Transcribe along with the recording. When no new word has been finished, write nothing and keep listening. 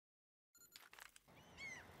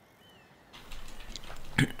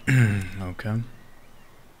Okay.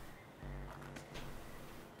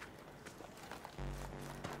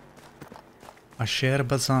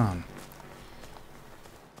 Azerbaijan.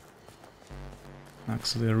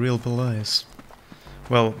 Actually a real place.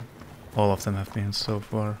 Well, all of them have been so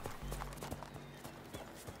far.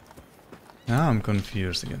 Now I'm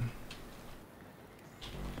confused again.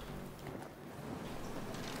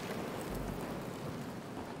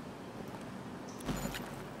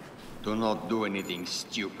 Do not do anything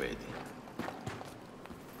stupid.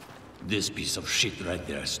 This piece of shit right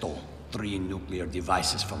there stole 3 nuclear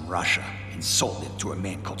devices from Russia and sold it to a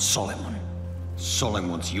man called Solomon.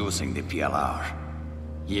 Solomon's using the PLR.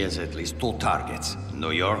 He has at least 2 targets,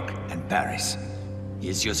 New York and Paris. He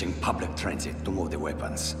is using public transit to move the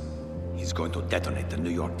weapons. He's going to detonate the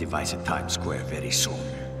New York device at Times Square very soon.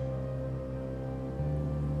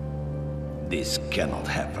 This cannot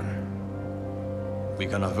happen. We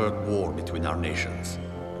can avert war between our nations.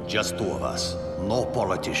 Just 2 of us. No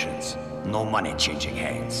politicians. No money changing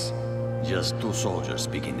hands. Just 2 soldiers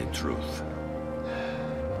speaking the truth.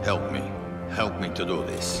 Help me. Help me to do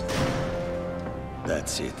this.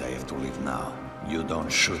 That's it. I have to leave now. You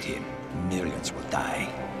don't shoot him. Millions will die.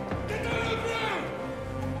 Get down on the ground!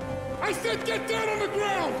 I said get down on the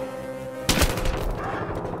ground!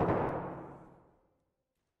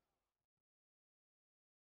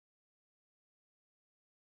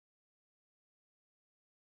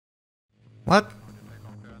 What?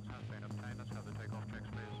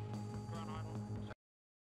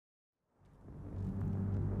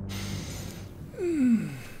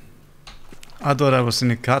 I thought I was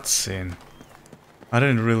in a cutscene. I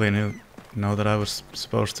didn't really know that I was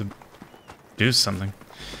supposed to do something.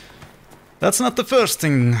 That's not the first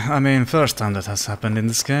time that has happened in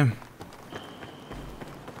this game.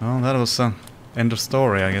 Well, that was end of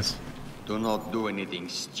story, I guess. Do not do anything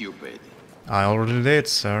stupid. I already did,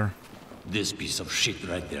 sir. This piece of shit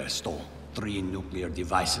right there stole 3 nuclear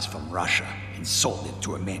devices from Russia and sold it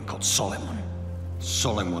to a man called Solomon.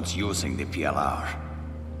 Solomon's using the PLR.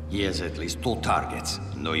 He has at least 2 targets,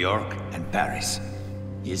 New York and Paris.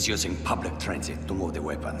 He is using public transit to move the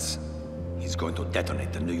weapons. He's going to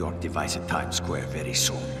detonate the New York device at Times Square very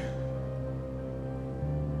soon.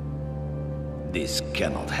 This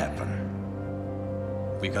cannot happen.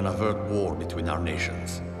 We can avert war between our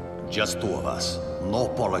nations. Just 2 of us. No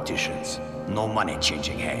politicians. No money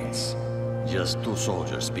changing hands. Just 2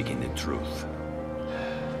 soldiers speaking the truth.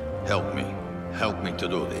 Help me. Help me to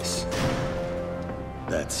do this.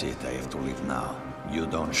 That's it. I have to leave now. You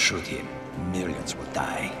don't shoot him. Millions will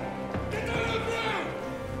die. Get down on the ground!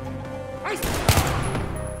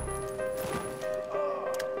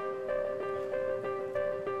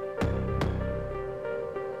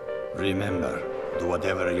 Remember, do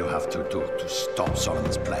whatever you have to do to stop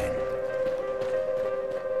Solomon's plan.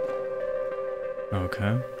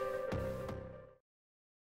 Okay.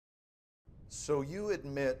 So you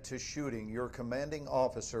admit to shooting your commanding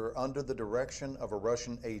officer under the direction of a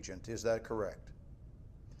Russian agent, is that correct?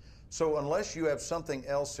 So unless you have something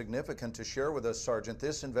else significant to share with us, Sergeant,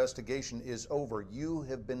 this investigation is over. You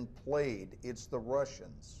have been played. It's the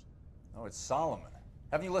Russians. Oh, it's Solomon.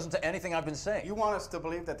 Haven't you listened to anything I've been saying? You want us to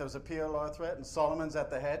believe that there's a PLR threat and Solomon's at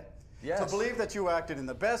the head? Yes. To believe that you acted in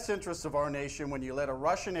the best interests of our nation when you let a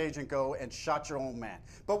Russian agent go and shot your own man.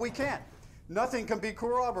 But we can't. Nothing can be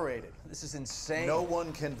corroborated. This is insane. No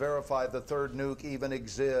one can verify the 3rd nuke even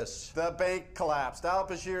exists. The bank collapsed.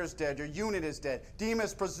 Al-Bashir's dead. Your unit is dead.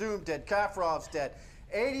 Dima's presumed dead. Kafrov's dead.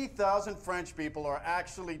 80,000 French people are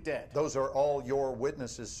actually dead. Those are all your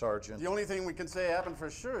witnesses, Sergeant. The only thing we can say happened for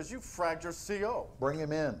sure is you fragged your CO. Bring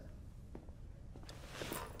him in.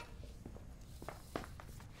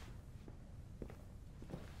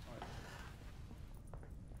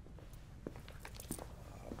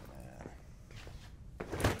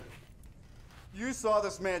 You saw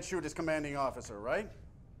this man shoot his commanding officer, right?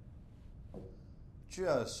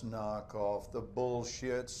 Just knock off the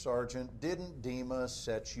bullshit, Sergeant. Didn't Dima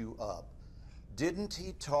set you up? Didn't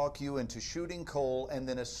he talk you into shooting Cole and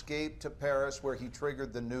then escape to Paris where he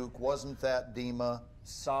triggered the nuke? Wasn't that Dima?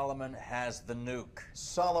 Solomon has the nuke.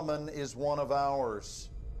 Solomon is one of ours.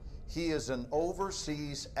 He is an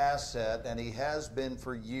overseas asset, and he has been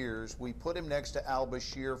for years. We put him next to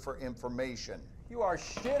al-Bashir for information. You are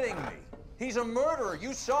shitting me. He's a murderer.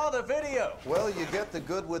 You saw the video. Well, you get the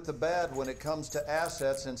good with the bad when it comes to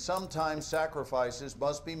assets, and sometimes sacrifices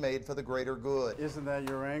must be made for the greater good. Isn't that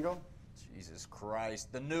your angle? Jesus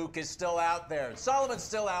Christ. The nuke is still out there. Solomon's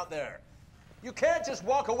still out there. You can't just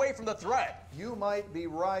walk away from the threat. You might be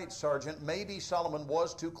right, Sergeant. Maybe Solomon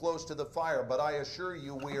was too close to the fire, but I assure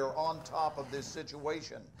you we are on top of this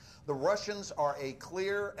situation. The Russians are a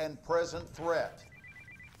clear and present threat.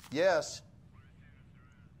 Yes.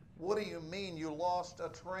 What do you mean you lost a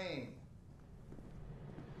train?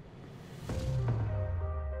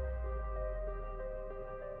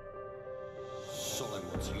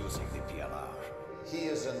 Solomon's using the PLR. He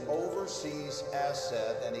is an overseas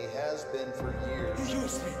asset, and he has been for years. He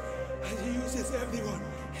used me, and he uses everyone.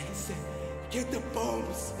 He said, get the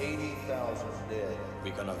bombs. 80,000 dead.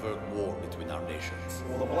 We can avert war between our nations.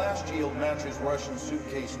 Well, the blast yield matches Russian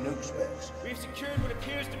suitcase nuke specs. We've secured what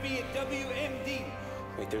appears to be a WMD.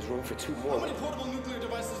 Wait, there's room for 2 more. How many portable nuclear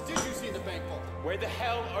devices did you see in the bank vault? Where the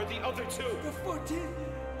hell are the other 2? The 14th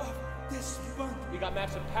of this month. We got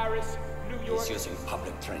maps of Paris, New York. He's using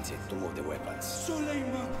public transit to move the weapons.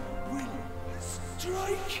 Suleiman will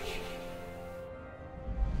strike.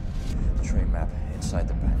 The train map inside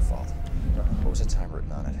the bank vault. What was the time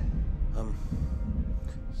written on it?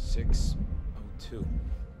 6:02.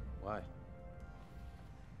 Why?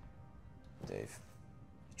 Dave,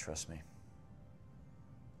 you trust me?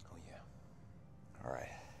 Oh, yeah. All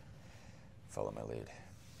right. Follow my lead.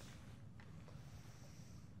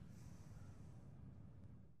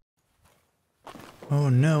 Oh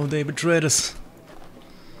no, they betrayed us.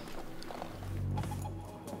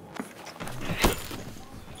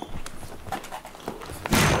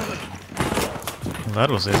 Well, that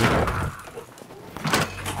was easy.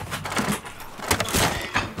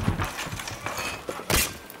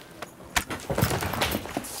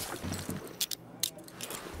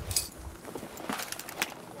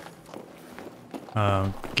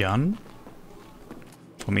 Gun?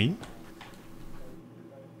 For me?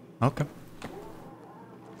 Okay.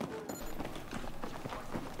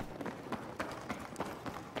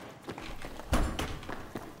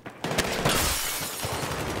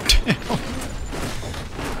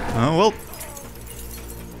 Oh well.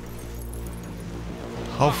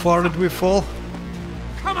 How far did we fall?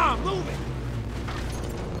 Come on, move it!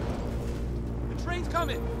 The train's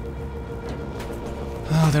coming!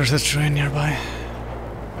 Oh, there's a train nearby.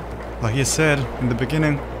 Like you said in the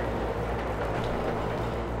beginning.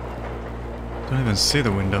 Don't even see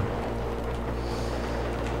the window.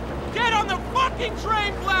 Get on the fucking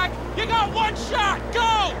train, Black! You got 1 shot!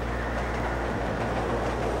 Go!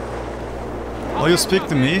 Oh, you speak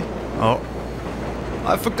to me? Oh.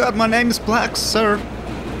 I forgot my name is Black, sir.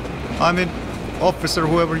 I mean, officer,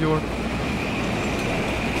 whoever you are.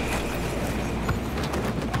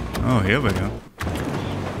 Oh, here we go.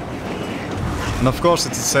 And of course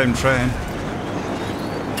it's the same train.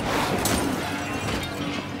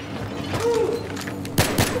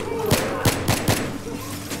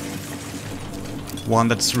 One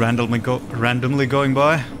that's randomly going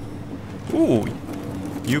by. Ooh,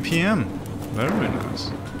 UPM. Very nice.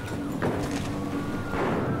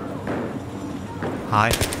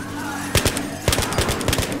 Hi.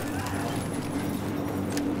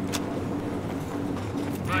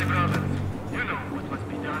 My brothers, you know what must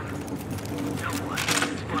be done. No one in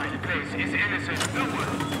this quiet place is innocent. No one.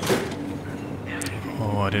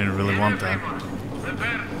 Oh, I didn't really want that.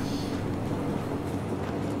 Prepare.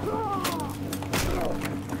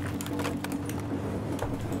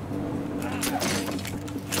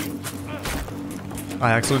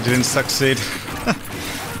 I actually didn't succeed.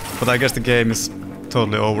 But I guess the game is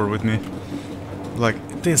totally over with me.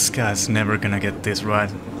 Like, this guy's never gonna get this right.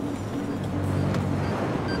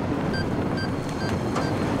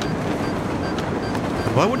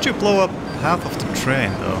 Why would you blow up half of the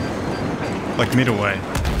train, though? Like, midway.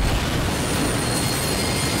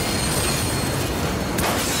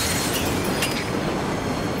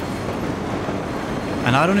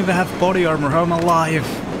 And I don't even have body armor, how am I alive?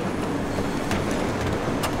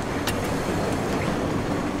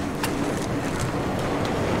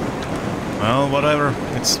 Well, whatever.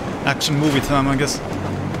 It's action movie time, I guess.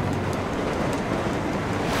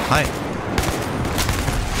 Hi.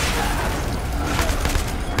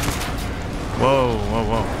 Whoa, whoa,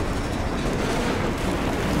 whoa.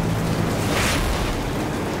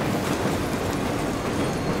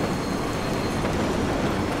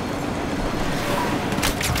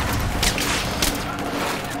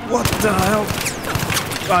 What the hell?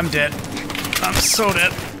 I'm dead. I'm so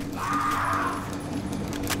dead.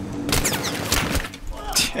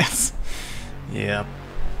 Yes. Yep.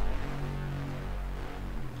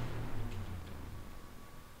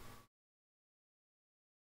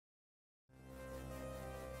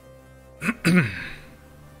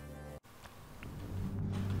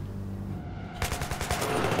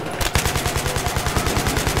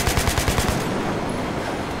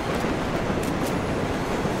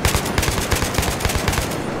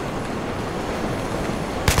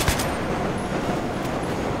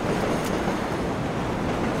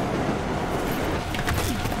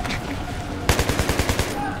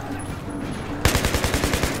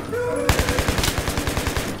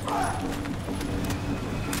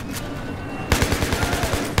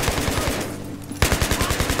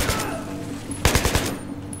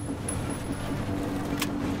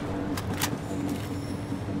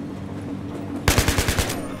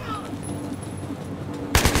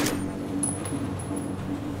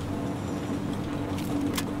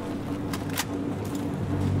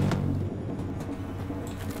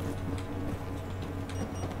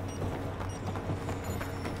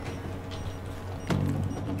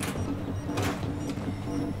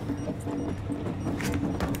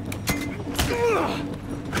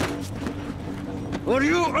 Are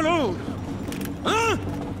you alone? Huh?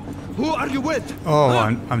 Who are you with? Oh,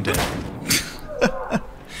 I'm dead.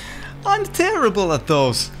 I'm terrible at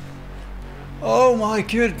those. Oh my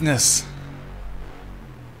goodness.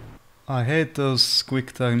 I hate those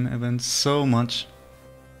quick time events so much.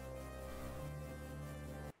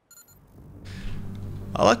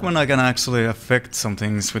 I like when I can actually affect some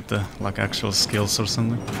things with the like actual skills or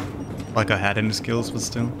something. Like I had any skills, but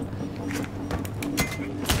still.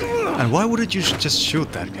 And why wouldn't you just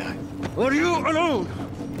shoot that guy? Are you alone?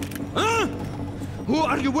 Huh? Who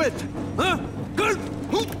are you with? Huh? Good.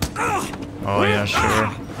 Who? Oh yeah,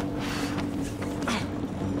 sure.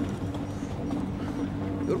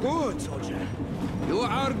 You're good, soldier. You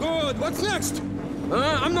are good. What's next?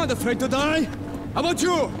 I'm not afraid to die. How about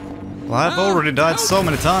you? Well, I've already died so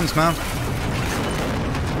many times, man.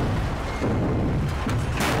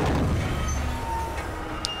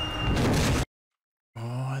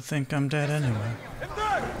 Oh, I think I'm dead anyway.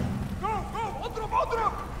 Go!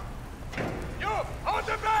 Otrop! You! Hold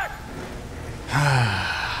him back!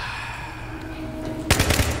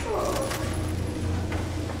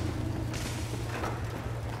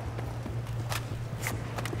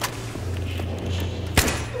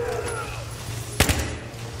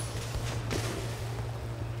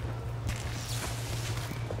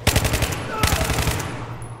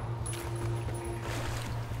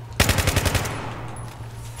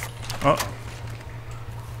 Oh.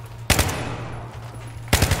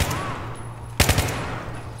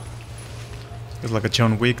 It's like a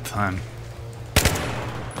John Wick time.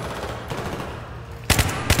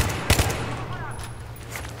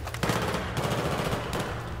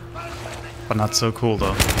 But not so cool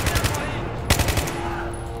though.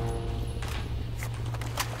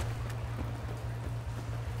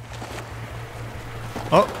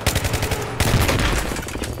 Oh!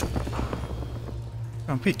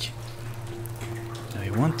 Come peek. Now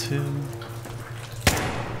you want to...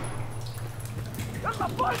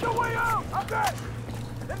 Find a way out! Okay!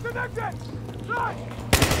 Disconnected! Shot!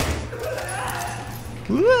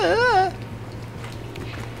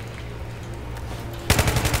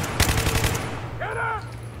 Get him!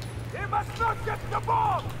 He must not get the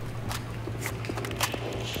ball!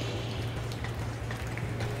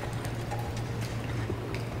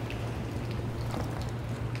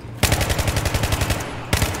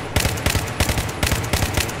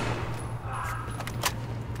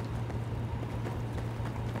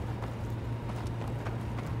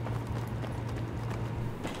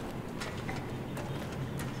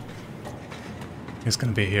 He's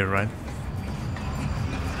gonna be here, right?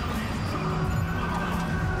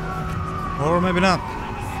 Or maybe not.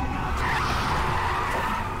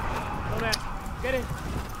 Go, man. Get in.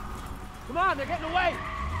 Come on, they're getting away.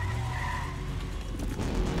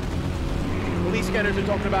 Police scanners are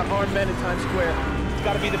talking about armed men in Times Square. It's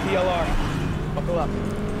gotta be the PLR. Buckle up.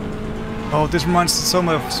 Oh, this reminds me so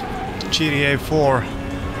much of GTA 4.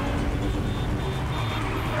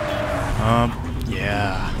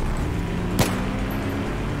 Yeah.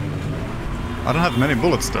 I don't have many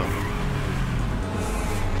bullets though.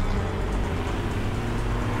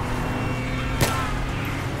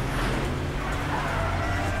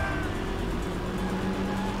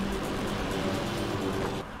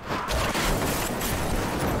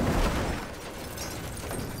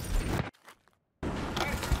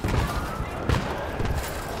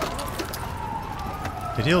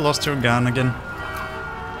 Did you lost your gun again?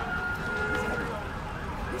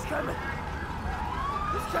 He's coming!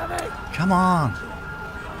 He's coming! Come on!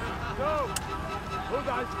 Go! Who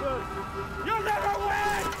dies first? You'll never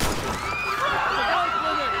win!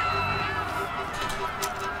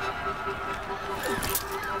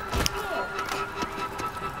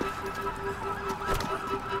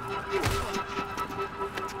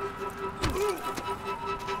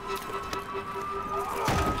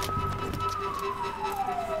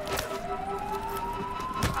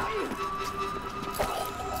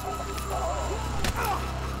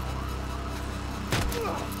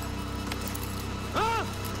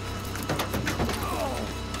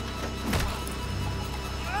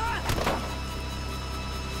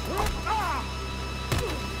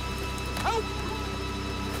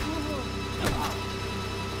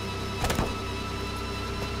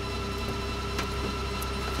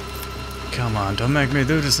 Come on, don't make me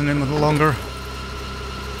do this any longer.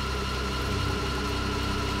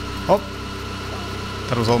 Oh!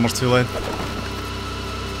 That was almost too late.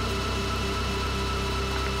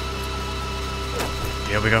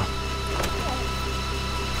 Here we go.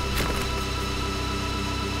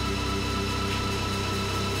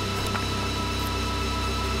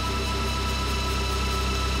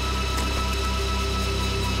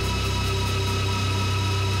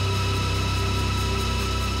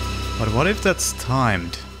 But what if that's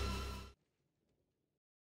timed?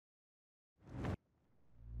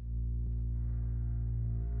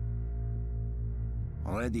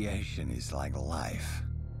 Radiation is like life.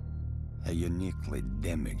 A uniquely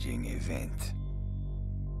damaging event.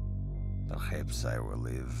 Perhaps I will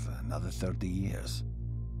live another 30 years.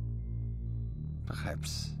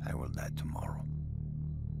 Perhaps I will die tomorrow.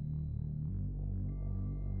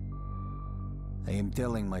 I am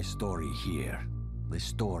telling my story here. The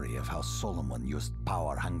story of how Solomon used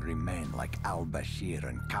power-hungry men like al-Bashir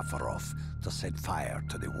and Kafarov to set fire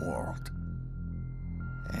to the world.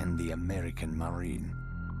 And the American Marine,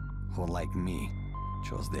 who like me,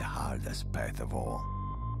 chose the hardest path of all.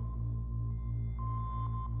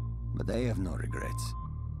 But I have no regrets.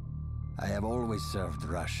 I have always served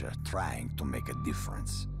Russia, trying to make a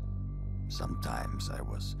difference. Sometimes I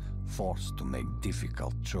was forced to make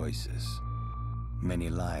difficult choices. Many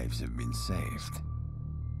lives have been saved.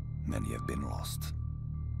 Many have been lost.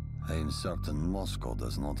 I am certain Moscow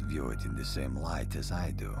does not view it in the same light as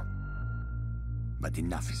I do. But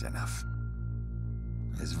enough is enough.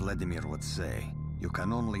 As Vladimir would say, you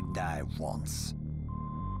can only die once.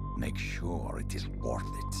 Make sure it is worth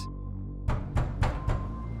it.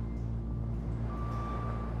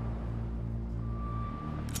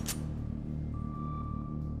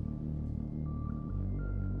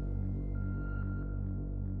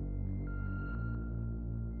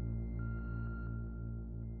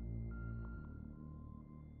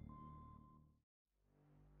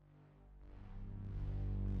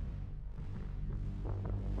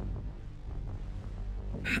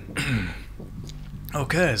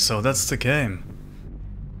 Okay, so that's the game.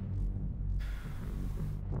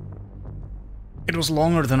 It was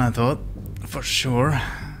longer than I thought, for sure.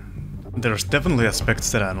 There's definitely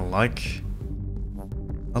aspects that I don't like.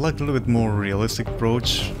 I like a little bit more realistic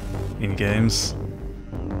approach in games.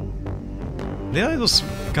 Yeah, it was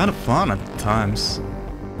kind of fun at times.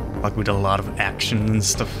 Like with a lot of action and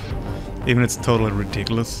stuff. Even it's totally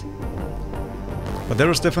ridiculous. But there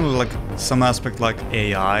was definitely like some aspect like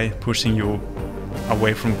AI pushing you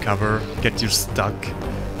away from cover, get you stuck,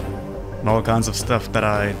 and all kinds of stuff that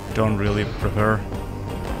I don't really prefer.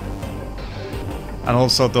 And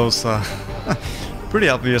also those, pretty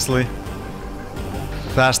obviously,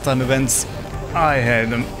 fast time events, I hate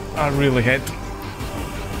them, I really hate them.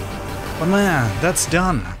 But man, that's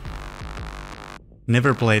done.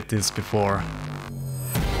 Never played this before.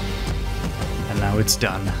 And now it's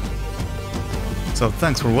done. So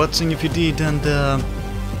thanks for watching if you did, and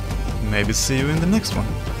maybe see you in the next one.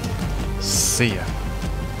 See ya.